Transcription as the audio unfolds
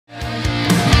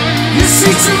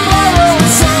see tomorrow,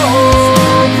 so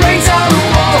break down the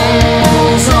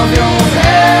walls of your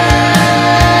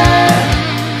head.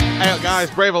 Hey up guys,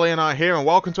 Bravely and I here, and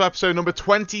welcome to episode number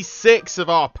 26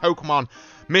 of our Pokemon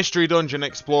Mystery Dungeon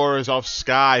Explorers of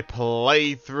Sky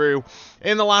playthrough.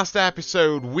 In the last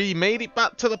episode, we made it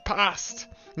back to the past.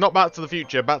 Not back to the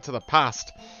future, back to the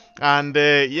past. And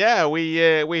yeah,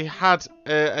 we had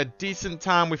a decent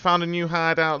time. We found a new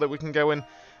hideout that we can go and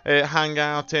hang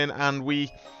out in, and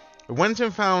we went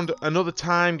and found another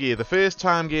time gear, the first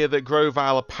time gear that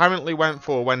Grovyle apparently went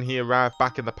for when he arrived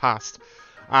back in the past.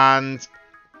 And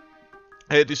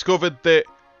discovered that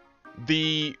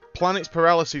the planet's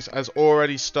paralysis has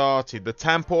already started. The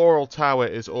temporal tower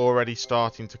is already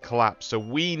starting to collapse. So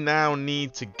we now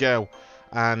need to go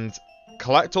and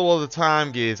collect all of the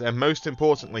time gears, and most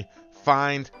importantly,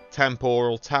 find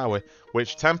temporal tower.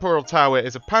 Which temporal tower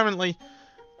is apparently...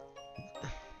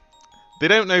 They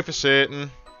don't know for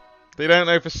certain. They don't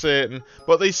know for certain.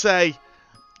 But they say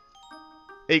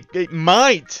it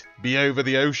might be over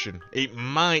the ocean. It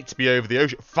might be over the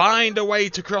ocean. Find a way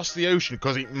to cross the ocean,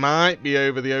 because it might be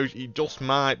over the ocean. It just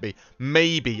might be.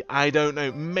 Maybe. I don't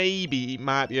know. Maybe it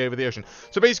might be over the ocean.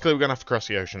 So basically, we're going to have to cross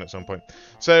the ocean at some point.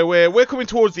 So we're coming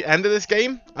towards the end of this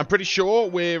game. I'm pretty sure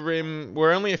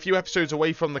we're only a few episodes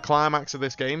away from the climax of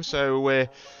this game. So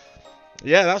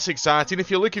yeah, that's exciting.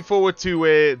 If you're looking forward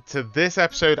to this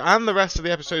episode and the rest of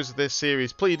the episodes of this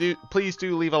series, please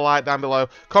do leave a like down below.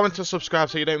 Comment or subscribe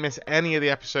so you don't miss any of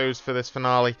the episodes for this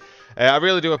finale. I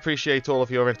really do appreciate all of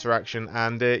your interaction.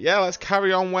 And yeah, let's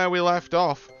carry on where we left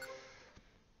off.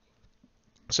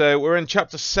 So we're in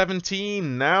chapter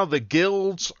 17 now, the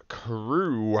Guild's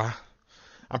Crew.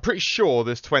 I'm pretty sure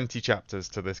there's 20 chapters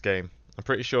to this game. I'm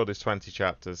pretty sure there's 20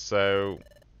 chapters, so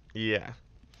yeah.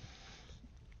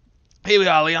 Here we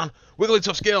are, Leon.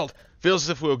 Wigglytuff's Guild. Feels as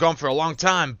if we were gone for a long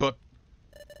time, but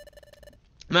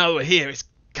now that we're here, it's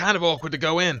kind of awkward to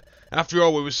go in. After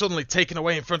all, we were suddenly taken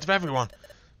away in front of everyone.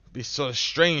 It'd be sort of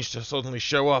strange to suddenly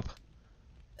show up.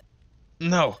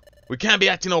 No, we can't be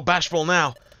acting all bashful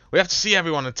now. We have to see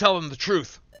everyone and tell them the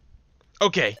truth.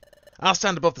 Okay, I'll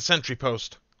stand above the sentry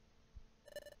post.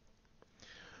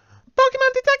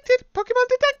 Pokemon detected! Pokemon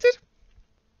detected!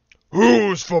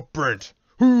 Whose footprint?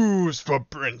 Whose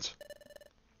footprint?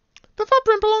 The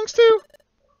footprint belongs to...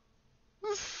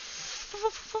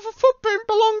 Footprint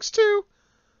belongs to...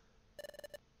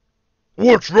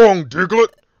 What's wrong,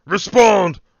 Diglett?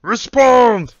 Respond!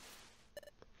 Respond!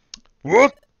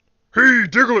 What? Hey,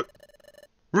 Diglett!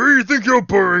 Where do you think you're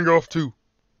burrowing off to?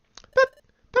 That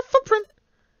footprint.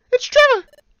 It's Trevor!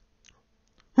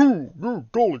 Oh,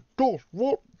 golly, gosh,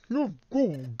 what? Oh,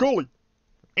 golly.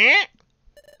 Eh?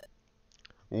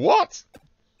 What?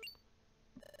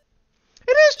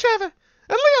 It is Trevor!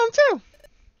 And Leon too!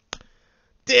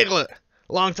 Diglett!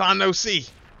 Long time no see.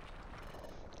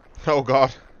 Oh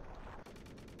god.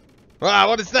 Ah,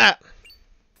 what is that?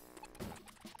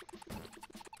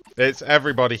 It's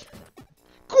everybody.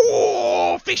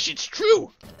 Cool fish, it's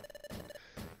true!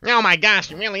 Oh my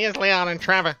gosh, it really is Leon and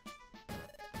Trevor.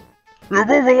 You're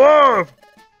both alive!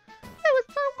 I was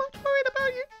so much worried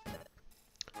about you.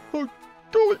 Oh,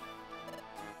 golly.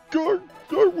 God,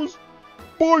 I was...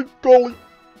 By golly.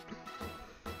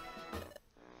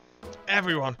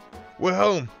 Everyone, we're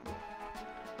home.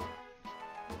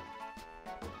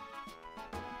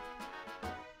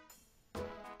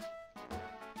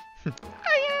 Hiya!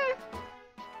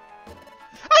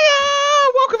 Hiya!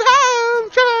 Welcome home,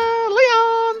 Trevor,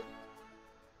 Leon!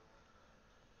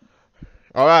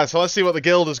 Alright, so let's see what the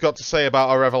guild has got to say about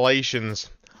our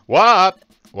revelations. What?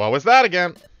 What was that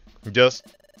again? Just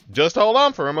hold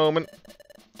on for a moment.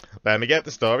 Let me get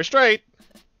the story straight.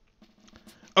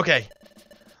 Okay,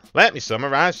 let me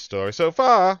summarize the story so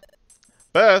far.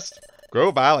 First,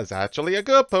 Grovyle is actually a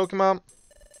good Pokemon,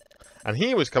 and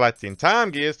he was collecting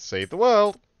time gears to save the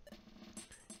world.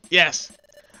 Yes,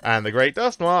 and the Great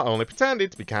Dusknoir only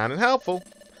pretended to be kind and helpful.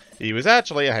 He was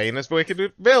actually a heinous,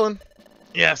 wicked villain.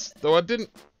 Yes, though I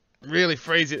didn't really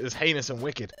phrase it as heinous and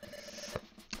wicked.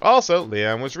 Also,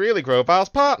 Leon was really Grovyle's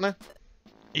partner.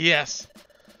 Yes.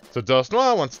 So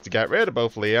Dusknoir wanted to get rid of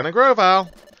both Leon and Grovyle,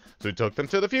 so he took them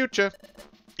to the future.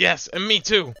 Yes, and me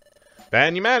too.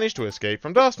 Then you managed to escape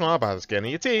from Dusknoir by the skin of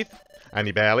your teeth, and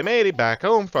you barely made it back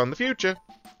home from the future.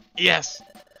 Yes.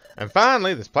 And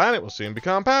finally, this planet will soon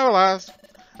become paralyzed.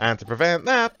 And to prevent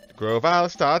that, Grovyle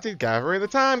started gathering the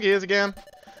time gears again.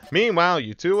 Meanwhile,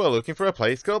 you two are looking for a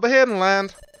place called the Hidden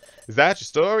Land. Is that your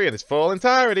story in its full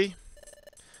entirety?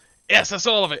 Yes, that's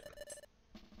all of it.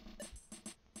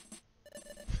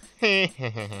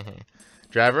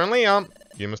 Trevor and Leon,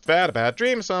 you must have had a bad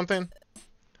dream or something.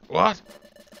 What?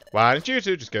 Why don't you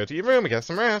two just go to your room and get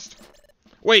some rest?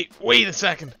 Wait a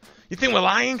second. You think we're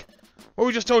lying? What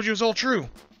we just told you is all true.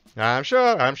 I'm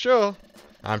sure. I'm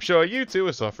sure you two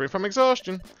are suffering from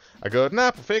exhaustion. A good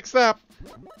nap will fix that.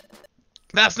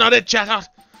 That's not it, Chatot.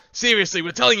 Seriously,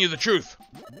 we're telling you the truth.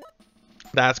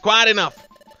 That's quite enough.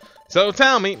 So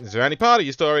tell me, is there any part of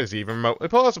your story that's even remotely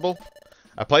plausible?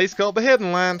 A place called the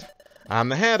Hidden Land. I'm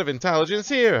the head of intelligence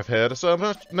here. I've heard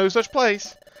of no such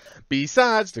place.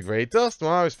 Besides, the Great Dust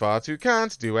Noir is far too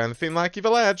kind to do anything like you've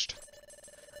alleged.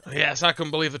 Yes, I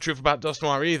couldn't believe the truth about Dust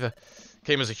Noir either.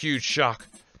 Came as a huge shock.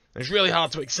 It's really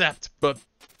hard to accept, but...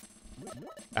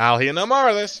 I'll hear no more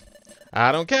of this.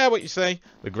 I don't care what you say.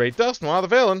 The Great Dust Noir, the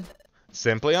villain.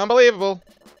 Simply unbelievable.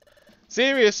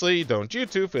 Seriously, don't you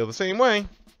two feel the same way?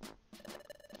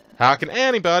 How can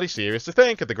anybody seriously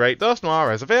think of the Great Dust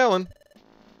Noir as a villain?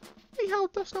 We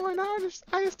hold Dust Noir in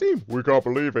high esteem. We can't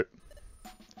believe it.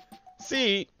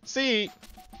 See,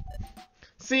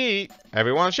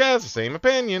 everyone shares the same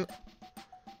opinion.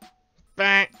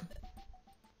 Bah.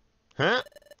 Huh?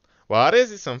 What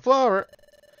is it, Sunflower?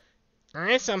 There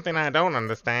is something I don't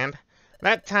understand.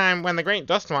 That time when the Great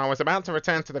Dust Noir was about to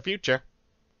return to the future.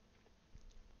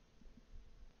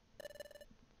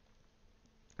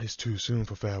 It's too soon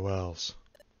for farewells.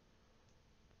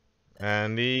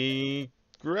 And he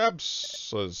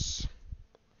grabs us.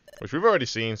 Which we've already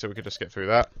seen, so we could just get through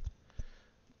that.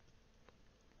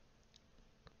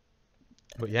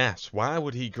 But yes, why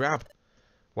would he grab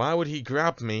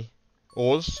me,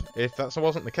 us, if that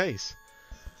wasn't the case?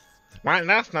 What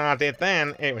Dust Noir did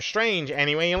then, it was strange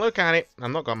any way you look at it.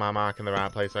 I've not got my mark in the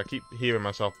right place, I keep hearing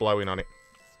myself blowing on it.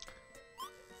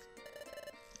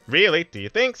 Really? Do you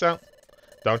think so?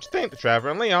 Don't you think that Trevor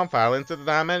and Leon fell into the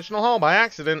dimensional hole by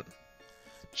accident?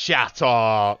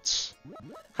 Chatot!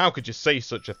 How could you say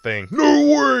such a thing?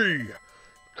 No way!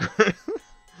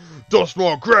 Dust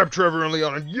Noir grabbed Trevor and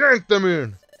Leon and yanked them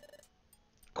in!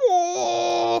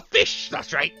 Cool fish,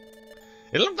 that's right.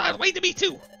 It looked that way to me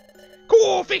too.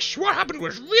 Cool fish, what happened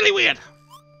was really weird.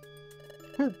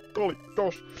 Golly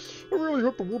gosh, I really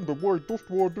have to wonder why Dust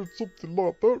Noir did something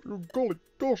like that. Golly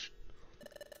gosh.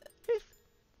 If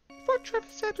what Trevor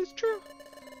said was true,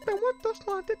 then what Dust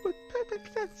Noir did would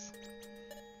perfect sense.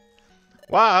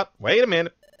 What? Wait a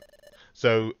minute.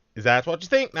 So, is that what you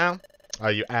think now?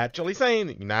 Are you actually saying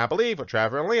that you now believe what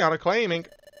Trevor and Leon are claiming?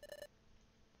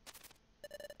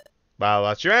 Well,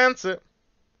 that's your answer.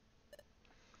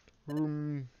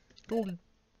 Golly,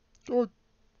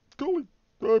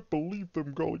 I believe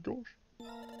them, golly gosh.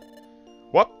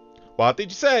 What? What did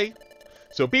you say?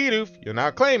 So, Bidoof, you're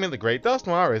now claiming the Great Dust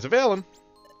Noir is a villain.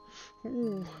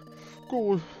 Oh,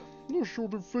 golly, I'm not sure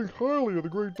they think highly of the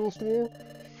Great Dust Noir.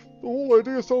 The whole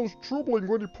idea sounds troubling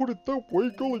when you put it that way,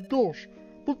 golly gosh.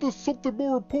 But there's something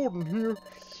more important here.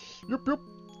 Yep.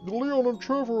 Leon and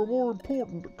Trevor are more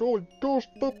important. Golly gosh,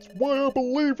 that's why I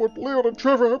believe what Leon and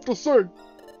Trevor have to say.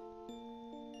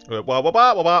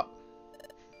 What?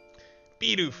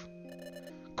 Bidoof.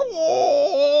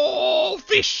 Cool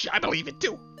fish, I believe it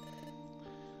too.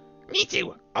 Me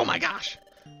too. Oh my gosh.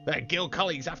 They're guild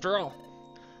colleagues after all.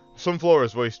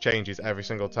 Sunflower's voice changes every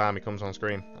single time he comes on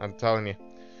screen. I'm telling you.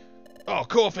 Oh,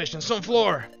 cool fish and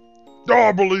Sunflower.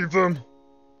 I believe them.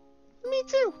 Me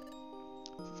too.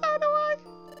 So do I.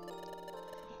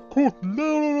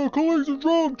 No, colleagues are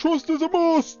wrong. Trust is a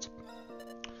must.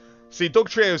 See, Doug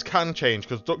Trios can change,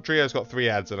 because Doug Trio's got 3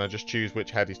 heads, and I just choose which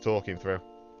head he's talking through.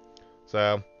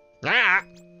 So,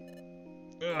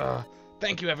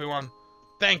 Thank you, everyone.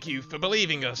 Thank you for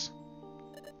believing us.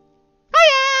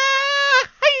 Hiya!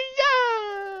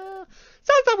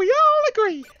 Sounds like we all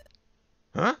agree.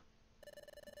 Huh?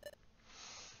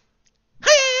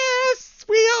 Yes!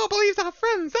 We all believe our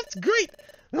friends. That's great.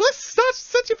 Let's start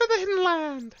searching for the Hidden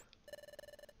Land.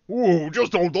 Whoa,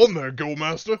 just hold on there,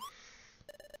 Guildmaster.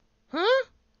 Huh?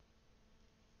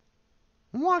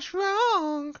 What's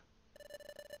wrong?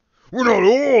 We're not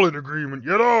all in agreement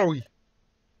yet, are we?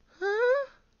 Huh?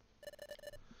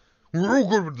 We're all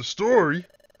good with the story,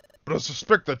 but I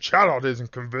suspect that Chatot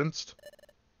isn't convinced.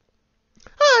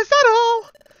 Oh, is that all?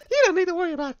 You don't need to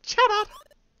worry about Chatot.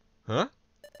 Huh?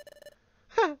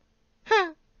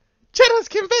 Chatot's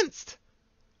convinced.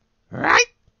 Right?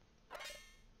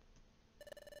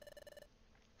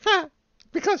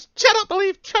 Because Chatot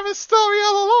believed Trevor's story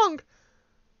all along.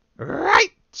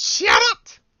 Right,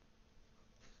 Chatot?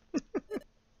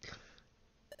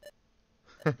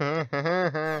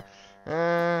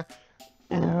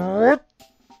 What?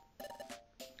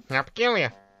 How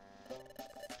peculiar.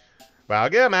 Well,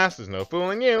 Guildmaster's no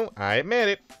fooling you, I admit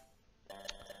it.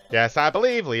 Yes, I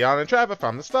believe Leon and Trevor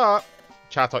from the start.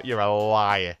 Chatot, you're a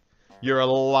liar. You're a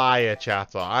liar,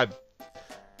 Chatot.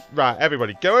 Right,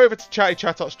 everybody, go over to Chatty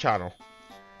Chatot's channel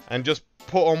and just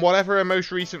put on whatever her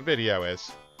most recent video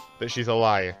is that she's a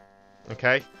liar.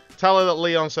 Okay? Tell her that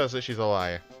Leon says that she's a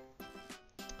liar.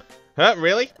 Huh?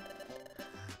 Really?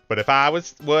 But if I were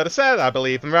to said I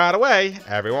believed them right away,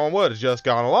 everyone would have just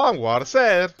gone along with what I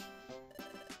said.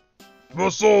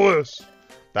 What's all this?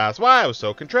 That's why I was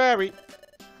so contrary.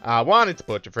 I wanted to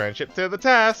put your friendship to the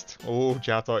test. Oh,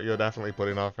 Chatot, you're definitely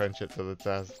putting our friendship to the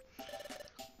test.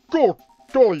 God,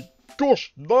 golly,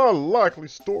 gosh, not a likely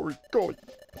story, golly.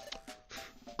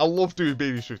 I love doing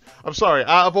Bedoof's voice. I'm sorry,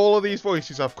 out of all of these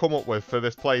voices I've come up with for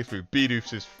this playthrough,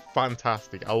 Bedoof's is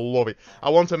fantastic. I love it. I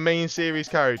want a main series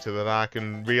character that I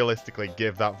can realistically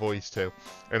give that voice to,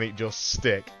 and it just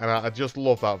stick. And I just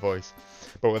love that voice.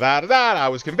 But without a doubt, I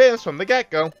was convinced from the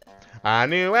get-go. I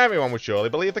knew everyone would surely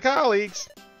believe the colleagues.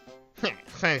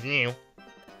 Thank you.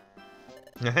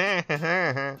 Leon,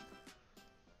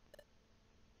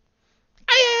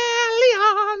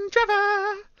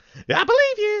 Trevor. I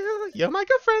believe you. You're my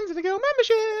good friends in the Guild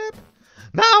membership.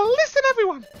 Now listen,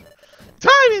 everyone.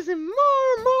 Time is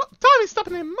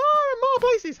stopping in more and more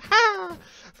places. Ha!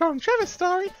 From Trevor's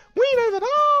story, we know that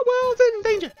our world's in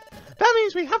danger. That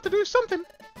means we have to do something.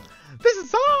 This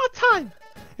is our time.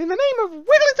 In the name of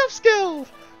Wigglytuff's Guild,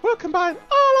 we'll combine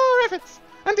all our efforts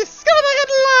and discover the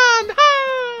hidden land.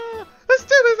 Ha! Let's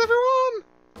do this, everyone.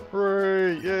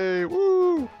 Hooray, yay,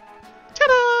 woo.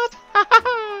 Chatot! Ha ha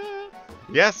ha!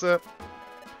 Yes, sir.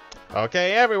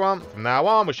 Okay, everyone. From now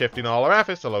on, we're shifting all our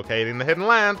efforts to locating the hidden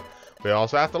land. We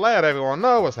also have to let everyone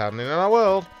know what's happening in our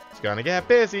world. It's gonna get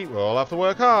busy. We'll all have to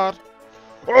work hard.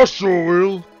 I sure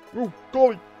will. Oh,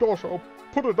 golly gosh, I'll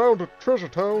put it down to Treasure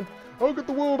Town. I'll get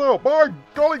the world out. By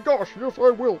golly gosh, yes I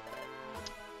will.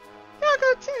 You're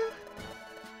good too.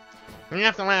 You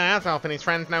have to let Azalf and his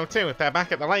friends know too. If they're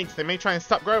back at the lakes, they may try and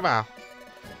stop Groval.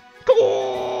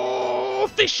 Go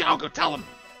fish! I'll go tell them.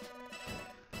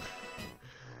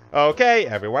 Okay,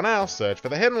 everyone else, search for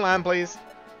the hidden land, please.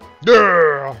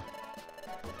 Yeah.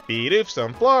 Bidoof,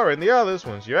 and Flora, and the others,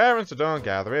 once your errands are done,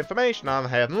 gather information on the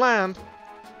hidden land.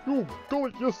 Oh,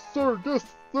 golly, yes sir,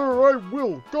 I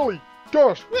will. Golly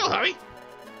gosh. We'll hurry.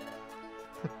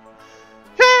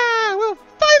 Yeah, we'll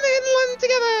find the hidden land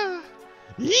together.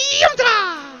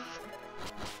 Yum-ta!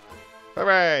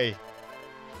 Hooray!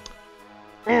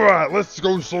 Alright, let's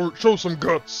go show some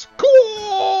guts.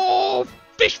 Cool!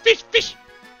 Fish, fish, fish!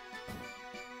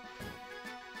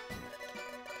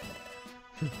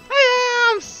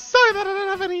 I'm sorry that I don't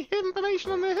have any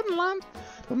information on the hidden land,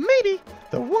 but maybe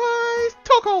the wise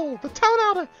Torkoal, the town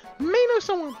elder, may know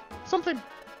something.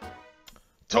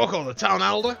 Torkoal, the town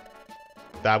elder?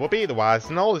 That would be the wisest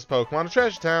and oldest Pokemon of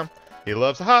Treasure Town. He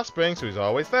loves the hot spring, so he's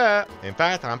always there. In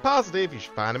fact, I'm positive you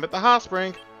should find him at the hot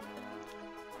spring.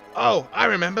 Oh, I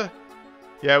remember.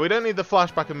 Yeah, we don't need the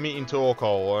flashback of meeting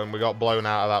Torkoal and we got blown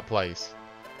out of that place.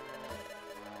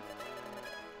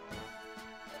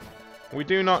 We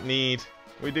do not need.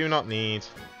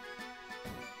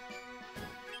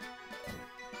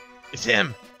 It's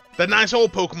him. That nice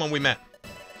old Pokemon we met.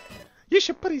 You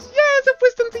should put his years of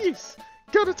wisdom to use.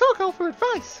 Go to Torkoal for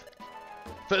advice.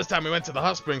 First time we went to the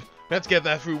hot spring, we had to get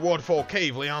there through Waterfall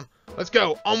Cave, Leon. Let's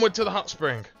go, onward to the hot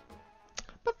spring.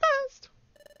 But first,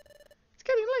 it's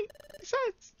getting late.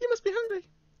 Besides, you must be hungry.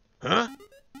 Huh?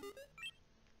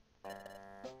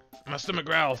 My stomach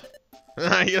growled.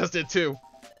 Yours did too.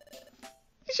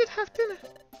 You should have dinner,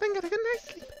 then get a good night's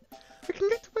sleep. We can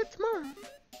get to bed tomorrow.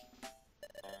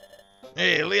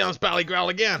 Hey, Leon's belly growl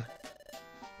again.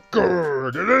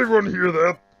 Grrr, did everyone hear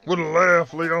that? What a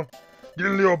laugh, Leon.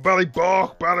 Getting your belly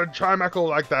bark, battered chimackle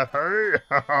like that, hey?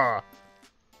 Haha.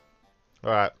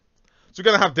 Alright, so we're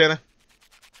gonna have dinner.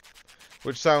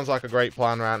 Which sounds like a great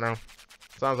plan right now.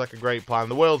 Sounds like a great plan.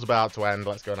 The world's about to end,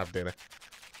 let's go and have dinner.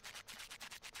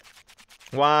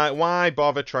 Why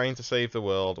bother trying to save the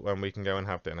world when we can go and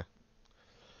have dinner?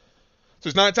 So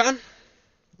it's night time.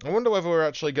 I wonder whether we're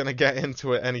actually going to get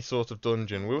into any sort of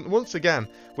dungeon. Once again,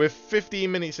 we're 15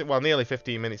 minutes, well, nearly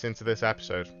 15 minutes into this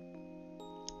episode.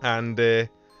 And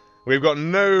we've got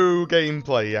no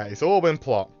gameplay yet. It's all been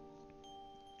plot.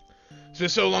 It's been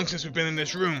so long since we've been in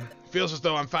this room. Feels as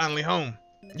though I'm finally home.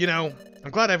 You know,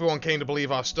 I'm glad everyone came to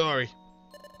believe our story.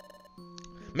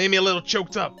 Made me a little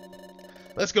choked up.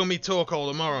 Let's go meet Torkoal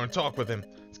tomorrow and talk with him.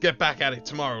 Let's get back at it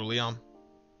tomorrow, Leon.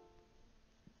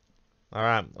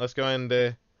 Alright, let's go and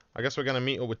I guess we're going to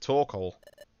meet up with Torkoal.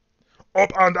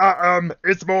 Up and at 'em,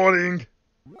 it's morning.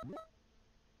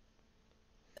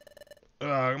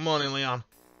 Good morning, Leon.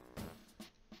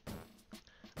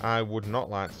 I would not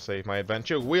like to save my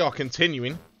adventure. We are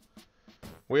continuing.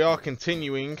 We are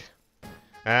continuing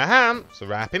So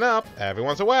wrapping up,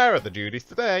 everyone's aware of the duties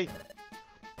today.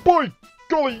 By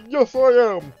golly, yes I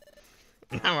am!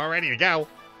 Now we're ready to go.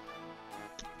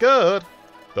 Good.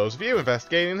 Those of you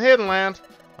investigating Hidden Land,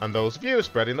 and those of you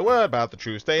spreading the word about the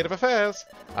true state of affairs,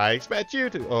 I expect you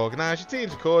to organise your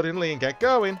teams accordingly and get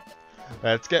going.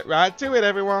 Let's get right to it,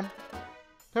 everyone.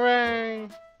 Hooray!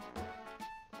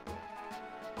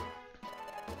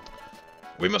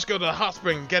 We must go to the hot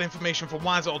spring and get information from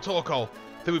Wise Old Torkoal.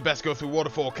 Then we'd best go through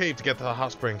Waterfall Cave to get to the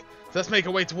hot spring. So let's make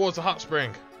our way towards the hot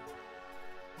spring.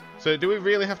 So do we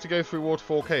really have to go through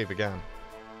Waterfall Cave again?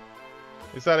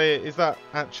 Is that it? Is that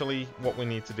actually what we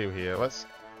need to do here? Let's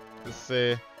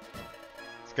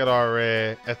get our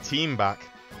a team back.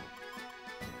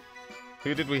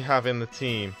 Who did we have in the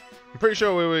team? I'm pretty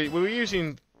sure we were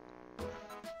using.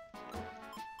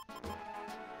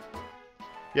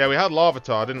 Yeah, we had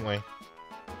Larvitar, didn't we?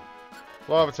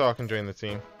 Larvitar can join the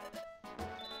team.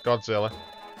 Godzilla.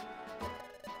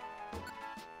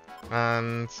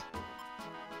 And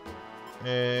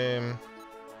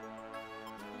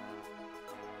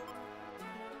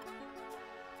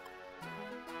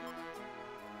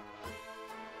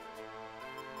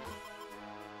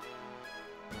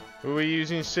were we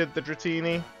using Sid the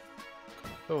Dratini?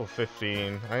 Oh,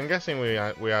 15. I'm guessing we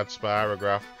had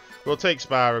Spirograph. We'll take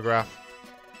Spirograph.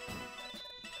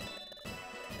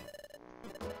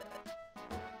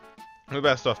 We're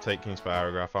best off taking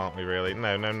Spirograph, aren't we, really?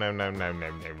 No. No.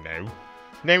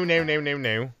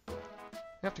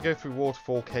 We have to go through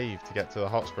Waterfall Cave to get to the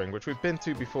hot spring, which we've been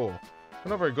to before. We're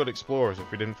not very good explorers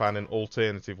if we didn't find an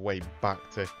alternative way back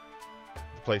to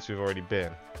the place we've already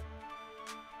been.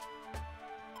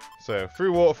 So,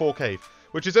 through Waterfall Cave,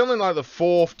 which is only like the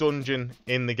 4th dungeon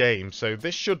in the game, so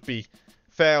this should be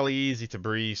fairly easy to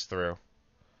breeze through.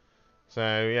 So,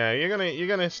 yeah, you're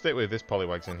gonna stick with this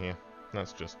Poliwag's in here.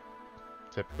 That's just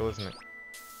typical, isn't it?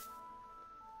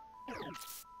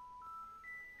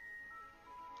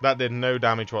 That did no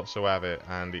damage whatsoever,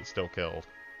 and it still killed.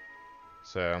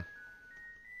 So,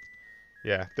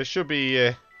 yeah, this should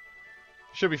be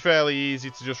fairly easy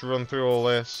to just run through all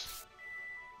this.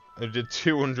 It did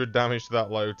 200 damage to that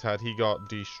Lotad. He got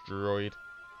destroyed.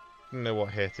 Didn't know what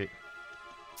hit it.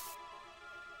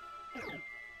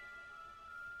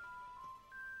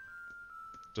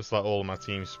 Just let all of my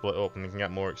teams split up and they can get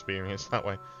more experience that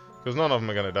way. Because none of them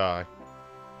are going to die.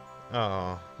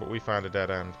 Oh, but we found a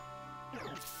dead end.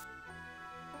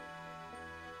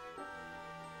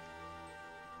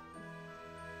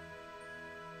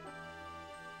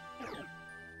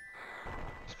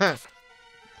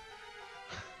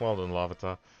 Well done,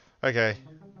 Larvitar. Okay.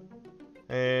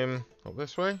 Up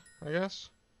this way, I guess.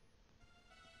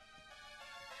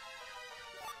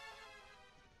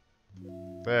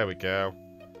 There we go.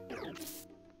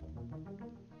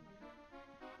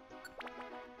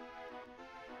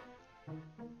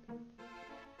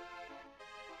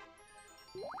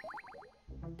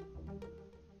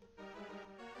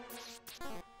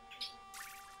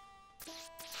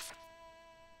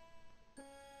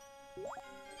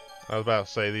 I was about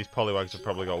to say, these Poliwags have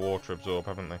probably got Water Absorb,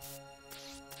 haven't they?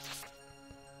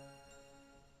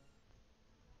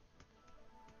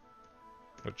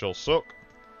 Which will suck,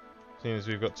 seeing as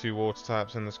we've got 2 water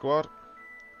types in the squad.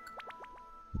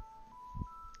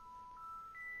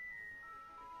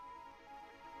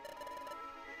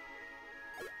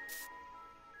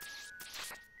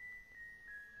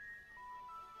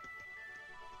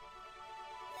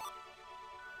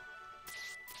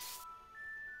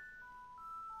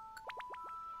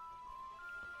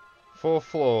 Fourth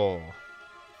floor.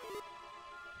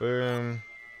 Boom.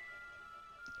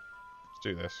 Let's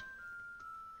do this.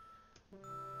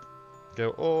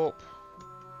 Go up.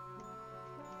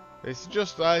 It's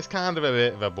just, it's kind of a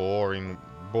bit of a boring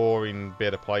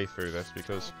bit of playthrough, this,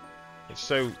 because it's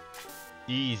so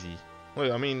easy.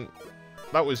 Look, I mean,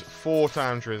 that was 4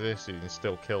 times resisted and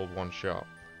still killed 1 shot.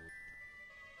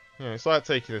 You know, it's like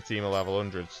taking a team of level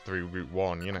 100s through Route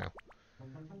 1, you know.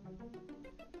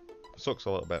 Sucks a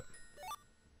little bit.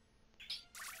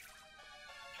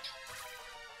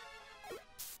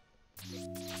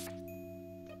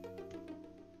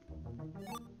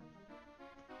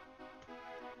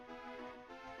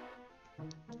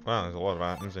 Wow, there's a lot of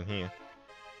items in here.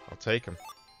 I'll take them.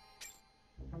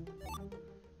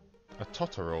 A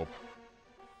Totorob.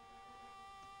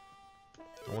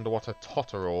 I wonder what a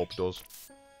Totorob does.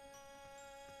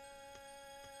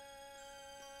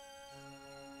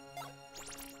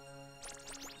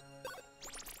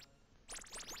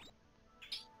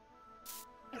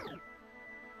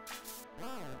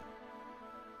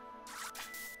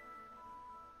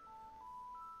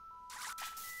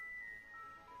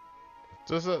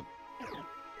 Does it?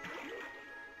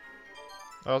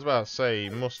 I was about to say,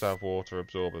 you must have water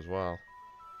absorb as well.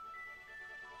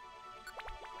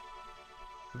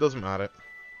 It doesn't matter.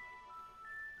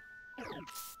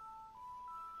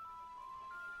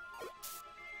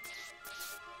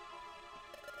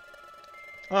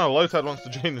 Oh, Lotad wants to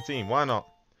join the team. Why not?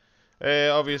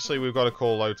 Obviously, we've got to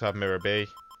call Lotad Mirror B.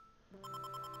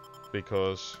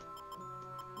 Because...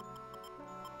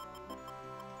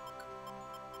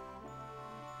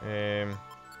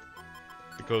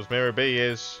 because Mirror B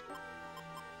is...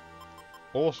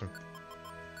 awesome.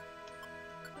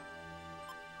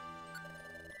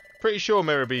 Pretty sure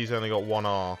Mirror B's only got one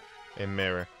R in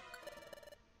Mirror.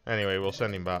 Anyway, we'll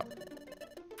send him back.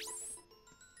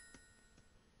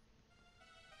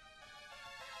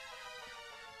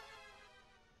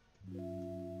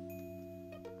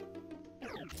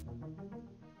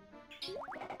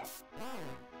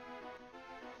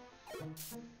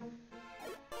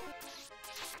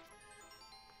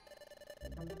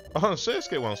 Oh,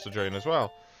 Surskit wants to join as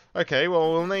well. Okay,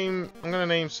 well, I'm gonna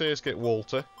name Surskit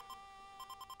Walter.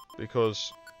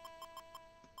 Because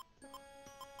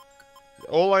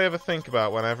all I ever think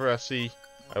about whenever I see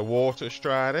a water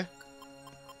strider,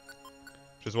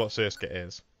 which is what Surskit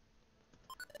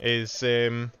is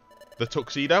the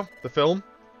Tuxedo, the film,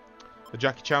 the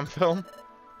Jackie Chan film.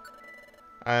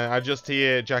 And I just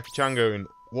hear Jackie Chan going,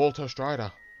 Walter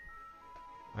Strider.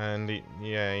 And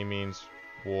he means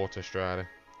water strider.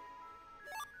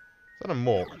 Is that a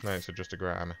Mork? No, it's just a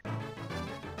Grimer.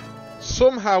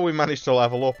 Somehow we managed to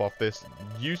level up off this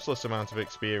useless amount of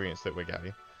experience that we're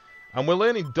getting. And we're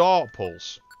learning Dark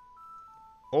Pulse.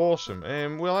 Awesome.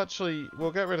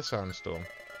 We'll get rid of Sandstorm.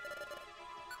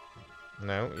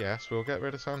 No, yes, we'll get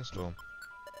rid of Sandstorm.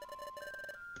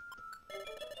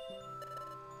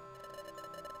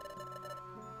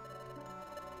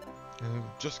 And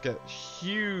just get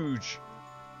huge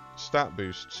stat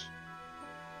boosts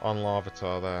on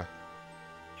Larvitar there.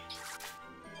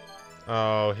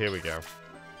 Oh, here we go.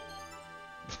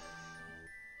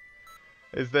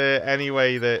 Is there any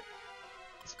way that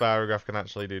Spirograph can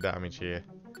actually do damage here?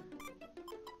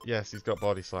 Yes, he's got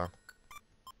Body Slam.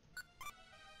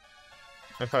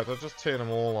 In fact, I'll just turn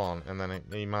them all on, and then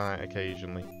he might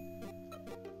occasionally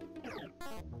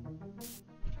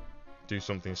do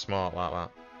something smart like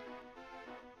that.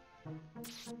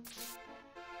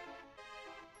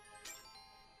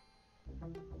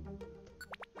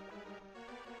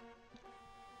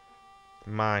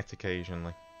 Might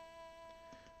occasionally.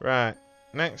 Right,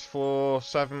 next floor,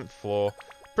 7th floor.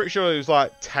 Pretty sure there's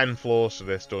like 10 floors to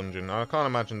this dungeon. I can't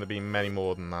imagine there being many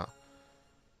more than that.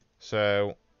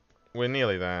 So, we're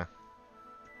nearly there.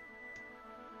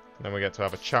 Then we get to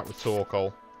have a chat with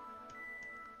Torkoal.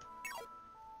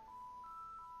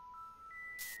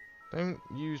 Don't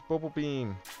use Bubble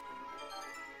Beam.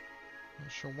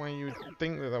 Not sure why you would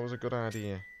think that that was a good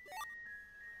idea.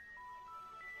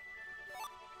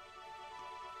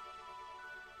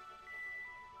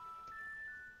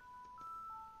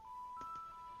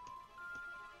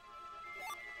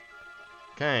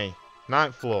 Okay,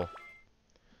 9th floor.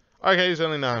 Okay, there's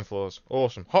only 9 floors.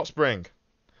 Awesome. Hot Spring.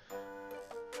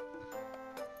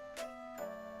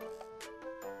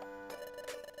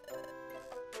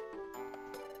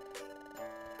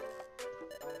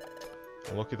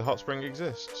 Lucky the hot spring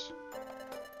exists.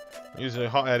 Usually a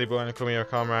hot-headed boy and a come here,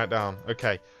 calm right down.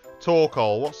 Okay,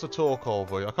 Torkoal. What's the Torkoal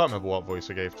voice? I can't remember what voice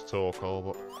I gave to Torkoal,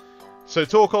 but so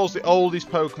Torkoal's the oldest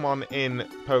Pokemon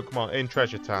in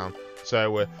Treasure Town.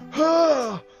 So we're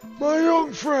my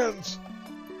young friends,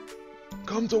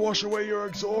 come to wash away your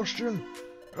exhaustion.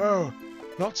 Oh,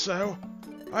 not so.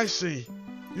 I see.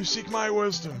 You seek my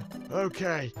wisdom.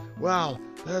 Okay. Well,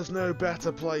 there's no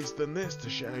better place than this to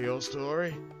share your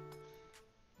story.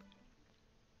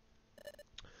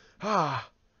 Ah,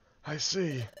 I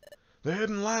see. The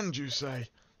Hidden Land, you say?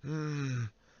 I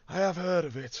have heard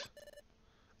of it.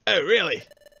 Oh, really?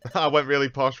 I went really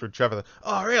posh with Trevor.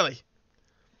 Oh, really?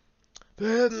 The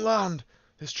Hidden Land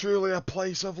is truly a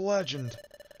place of legend.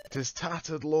 It is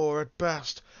tattered lore at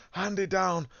best, handed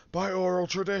down by oral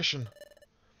tradition.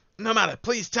 No matter,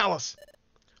 please tell us.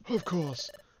 Of course,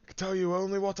 I can tell you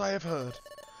only what I have heard.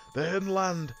 The Hidden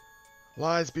Land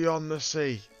lies beyond the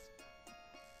sea.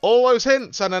 All those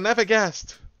hints, and I never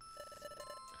guessed.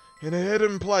 In a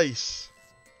hidden place.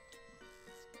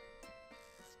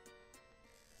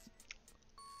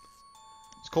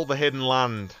 It's called the Hidden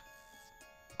Land.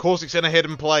 Of course it's in a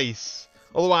hidden place.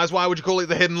 Otherwise, why would you call it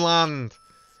the Hidden Land?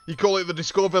 You call it the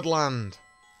Discovered Land.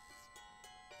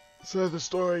 So the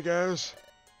story goes.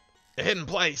 A hidden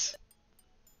place?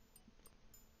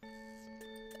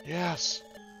 Yes.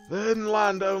 The Hidden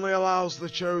Land only allows the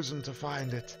chosen to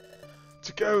find it.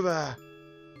 To go there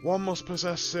one must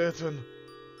possess certain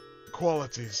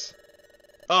qualities.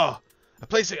 Oh, a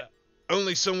place that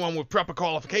only someone with proper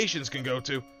qualifications can go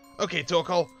to. Okay,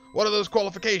 Torkoal, what are those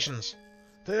qualifications?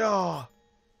 They are...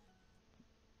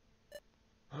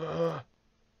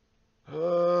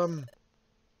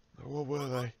 what were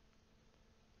they?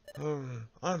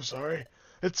 I'm sorry.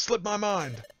 It slipped my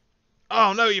mind.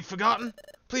 Oh, no, you've forgotten?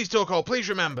 Please, Torkoal, please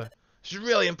remember. This is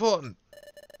really important.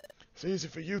 It's easy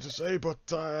for you to say, but,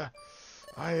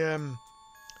 I am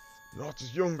not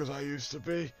as young as I used to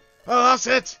be. Oh, that's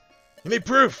it! You need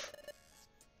proof!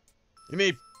 You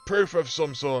need proof of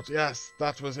some sort. Yes,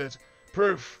 that was it.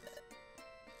 Proof.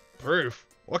 Proof?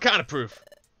 What kind of proof?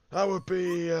 That would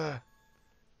be,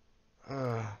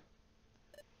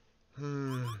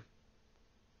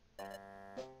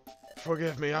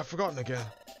 Forgive me, I've forgotten again.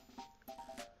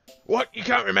 What? You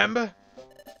can't remember?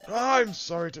 I'm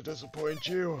sorry to disappoint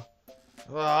you.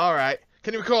 Oh, alright.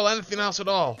 Can you recall anything else at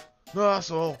all? No,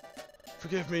 that's all.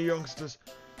 Forgive me, youngsters.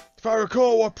 If I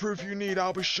recall what proof you need,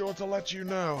 I'll be sure to let you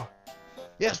know.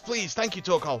 Yes, please. Thank you,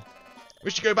 Torkoal.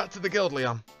 We should go back to the guild,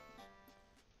 Leon.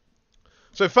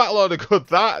 So fat load of good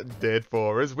that did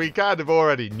for us. We kind of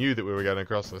already knew that we were going to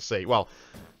cross the sea. Well,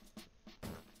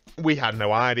 we had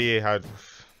no idea how...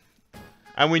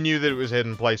 And we knew that it was a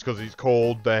hidden place because it's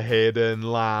called the Hidden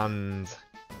Land.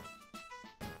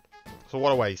 So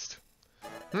what a waste.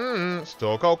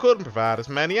 Torkoal couldn't provide us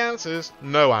many answers.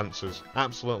 No answers.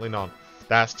 Absolutely none.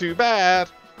 That's too bad.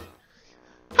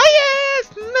 Oh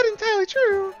yes! Not entirely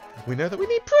true. We know that we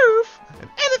need proof. And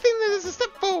anything that is a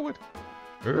step forward.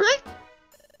 Right?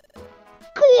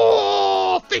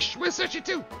 Cool! Fish! We're searching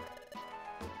too!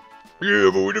 Yeah,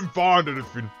 but we didn't find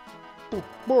anything. But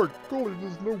by golly,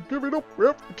 there's no giving up. We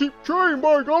have to keep trying,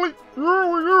 by golly. Here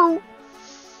we go.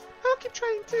 I'll keep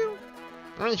trying too.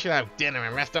 We should have dinner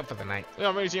and rest up for the night.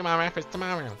 We'll resume our efforts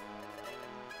tomorrow.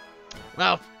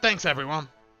 Well, thanks everyone.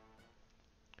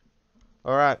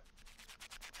 Alright.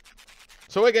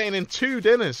 So we're getting in 2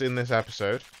 dinners in this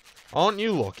episode. Aren't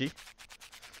you lucky?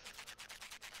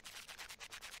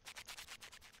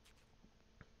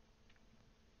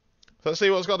 So let's see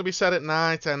what's got to be said at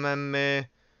night, and then,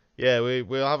 yeah,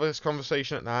 we'll have this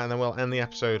conversation at night, and then we'll end the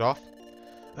episode off.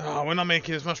 Oh, we're not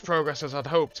making as much progress as I'd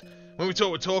hoped. When we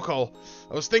talked with Torkoal,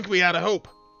 I was thinking we had a hope.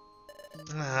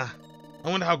 I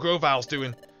wonder how Groval's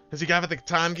doing. Has he gathered the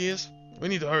time gears? We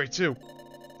need to hurry too.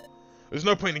 There's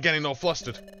no point in getting all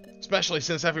flustered, especially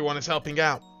since everyone is helping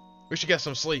out. We should get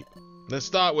some sleep, then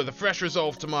start with a fresh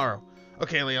resolve tomorrow.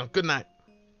 Okay, Leon, good night.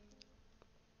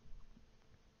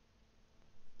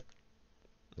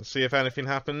 Let's see if anything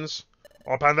happens.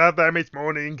 Up and at them, it's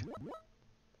morning.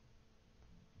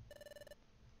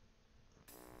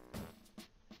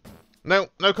 No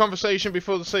conversation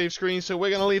before the save screen, so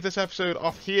we're going to leave this episode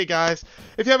off here, guys.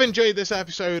 If you have enjoyed this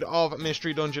episode of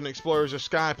Mystery Dungeon Explorers of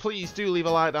Sky, please do leave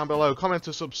a like down below, comment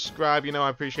or subscribe. You know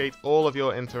I appreciate all of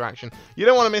your interaction. You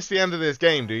don't want to miss the end of this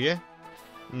game, do you?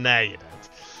 No, you don't.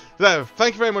 So,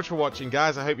 thank you very much for watching,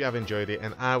 guys. I hope you have enjoyed it,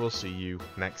 and I will see you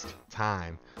next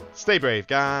time. Stay brave,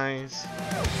 guys.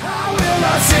 I will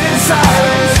not sit in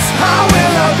silence. I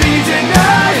will not be denied.